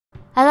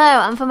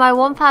Hello, and for my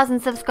 1000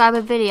 subscriber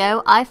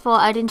video, I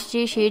thought I'd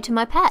introduce you to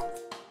my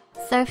pets.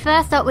 So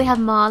first up we have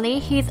Marley.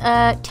 He's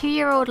a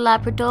 2-year-old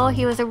Labrador.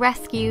 He was a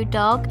rescue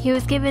dog. He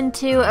was given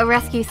to a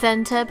rescue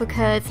centre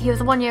because he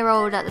was 1 year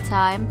old at the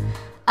time,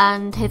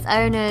 and his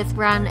owners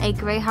ran a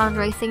greyhound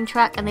racing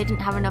track and they didn't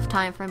have enough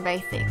time for him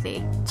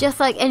basically. Just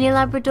like any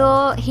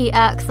Labrador, he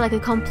acts like a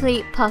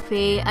complete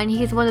puppy and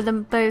he's one of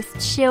the most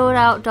chilled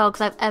out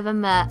dogs I've ever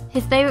met.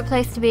 His favourite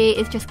place to be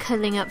is just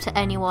cuddling up to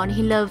anyone.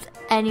 He loves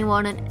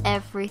anyone and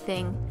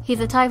everything. He's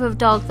the type of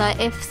dog that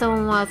if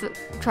someone was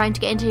trying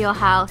to get into your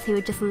house, he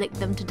would just lick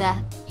them to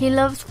death. He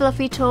loves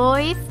fluffy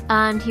toys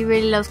and he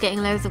really loves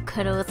getting loads of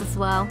cuddles as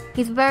well.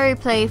 He's very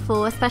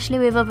playful, especially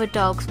with other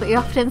dogs, but he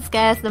often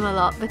scares them a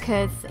lot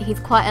because he's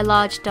quite a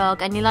large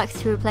dog and he likes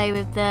to play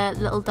with the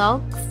little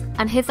dogs.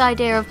 And his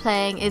idea of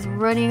playing is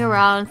running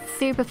around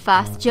super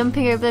fast,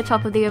 jumping over the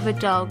top of the other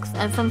dogs,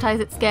 and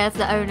sometimes it scares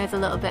the owners a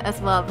little bit as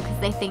well because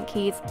they think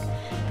he's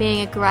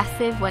being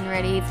aggressive when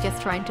really he's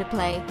just trying to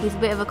play. He's a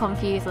bit of a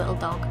confused little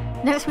dog.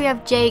 Next we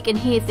have Jake, and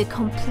he is the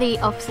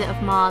complete opposite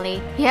of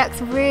Marley. He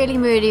acts really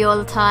moody all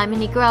the time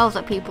and he growls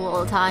at people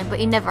all the time, but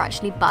he never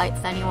actually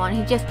bites anyone.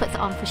 He just puts it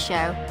on for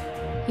show.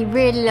 He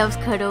really loves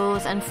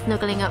cuddles and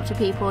snuggling up to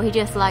people. He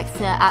just likes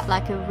to act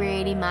like a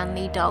really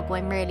manly dog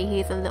when really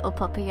he's a little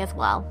puppy as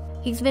well.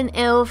 He's been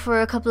ill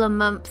for a couple of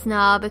months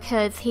now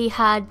because he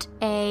had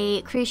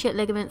a cruciate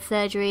ligament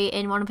surgery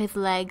in one of his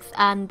legs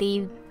and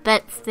the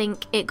vets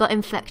think it got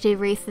infected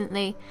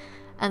recently,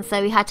 and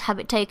so he had to have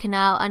it taken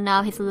out, and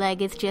now his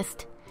leg is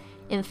just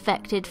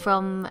infected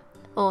from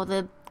all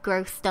the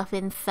gross stuff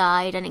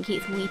inside and it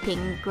keeps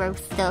weeping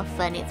gross stuff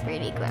and it's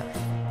really gross.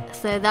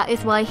 So that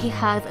is why he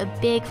has a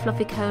big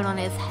fluffy cone on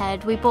his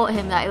head. We bought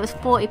him that. It was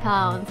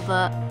 £40,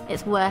 but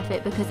it's worth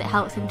it because it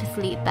helps him to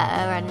sleep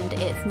better and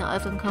it's not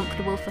as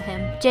uncomfortable for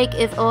him. Jake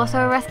is also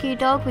a rescue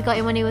dog. We got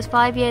him when he was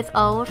 5 years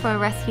old from a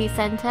rescue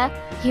centre.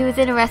 He was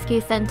in a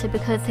rescue centre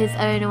because his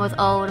owner was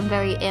old and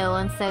very ill,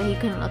 and so he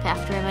couldn't look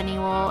after him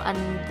anymore and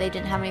they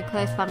didn't have any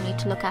close family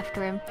to look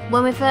after him.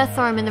 When we first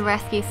saw him in the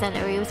rescue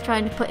centre, he was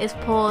trying to put his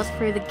paws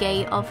through the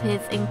gate of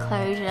his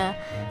enclosure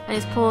and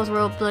his paws were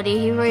all bloody.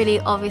 He really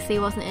obviously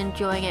wasn't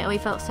enjoying it and we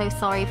felt so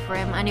sorry for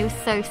him, and he was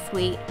so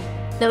sweet.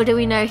 Little did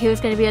we know he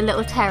was going to be a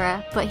little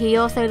terror, but he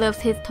also loves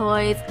his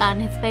toys and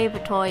his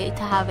favourite toy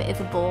to have is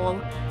a ball.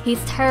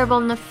 He's terrible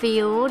on the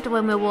field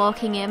when we're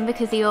walking in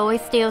because he always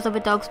steals other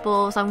dogs'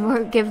 balls and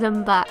won't give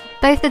them back.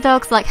 Both the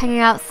dogs like hanging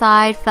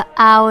outside for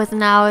hours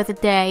and hours a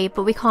day,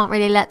 but we can't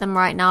really let them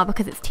right now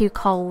because it's too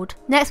cold.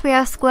 Next we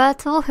have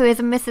Squirtle, who is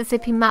a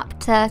Mississippi map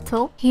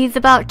turtle. He's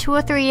about 2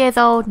 or 3 years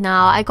old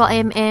now. I got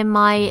him in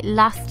my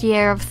last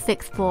year of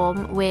sixth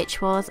form,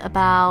 which was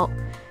about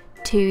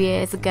 2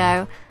 years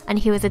ago, and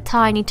he was a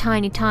tiny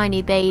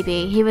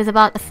baby. He was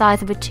about the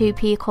size of a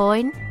 2p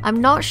coin.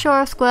 I'm not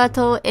sure if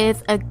Squirtle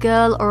is a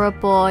girl or a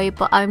boy,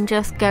 but I'm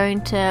just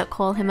going to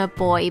call him a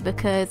boy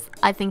because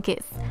I think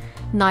it's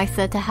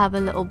nicer to have a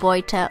little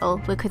boy turtle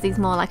because he's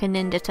more like a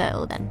Ninja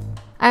Turtle then.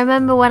 I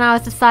remember when I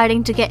was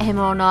deciding to get him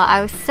or not,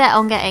 I was set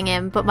on getting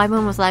him, but my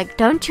mum was like,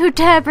 "Don't you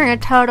dare bring a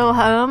turtle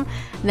home."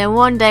 And then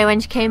one day when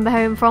she came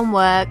home from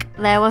work,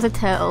 there was a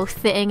turtle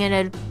sitting in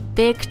a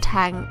big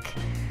tank.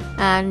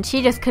 And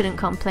she just couldn't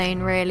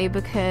complain really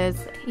because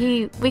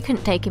we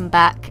couldn't take him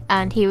back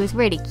and he was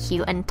really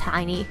cute and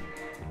tiny,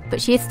 but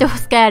she's still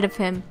scared of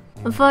him.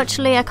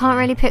 Unfortunately, I can't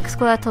really pick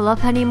Squirtle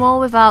up anymore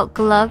without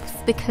gloves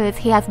because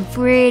he has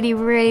really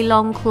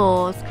long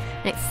claws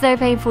and it's so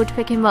painful to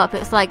pick him up.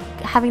 It's like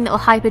having little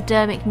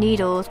hypodermic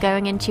needles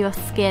going into your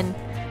skin.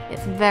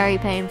 It's very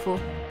painful.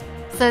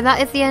 So that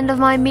is the end of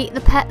my Meet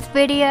the Pets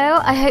video.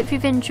 I hope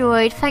you've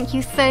enjoyed. Thank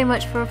you so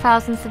much for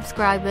 1000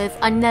 subscribers.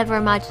 I never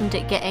imagined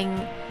it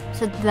getting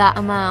to that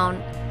amount,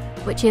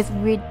 which is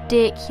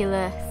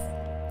ridiculous.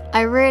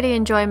 I really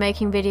enjoy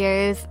making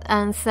videos,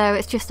 and so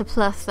it's just a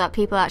plus that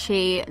people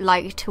actually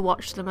like to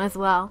watch them as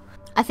well.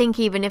 I think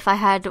even if I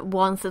had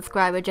 1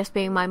 subscriber just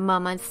being my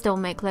mum, I'd still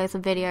make loads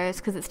of videos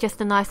because it's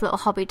just a nice little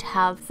hobby to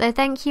have. So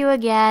thank you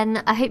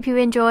again. I hope you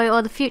enjoy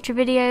all the future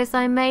videos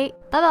I make.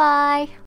 Bye bye!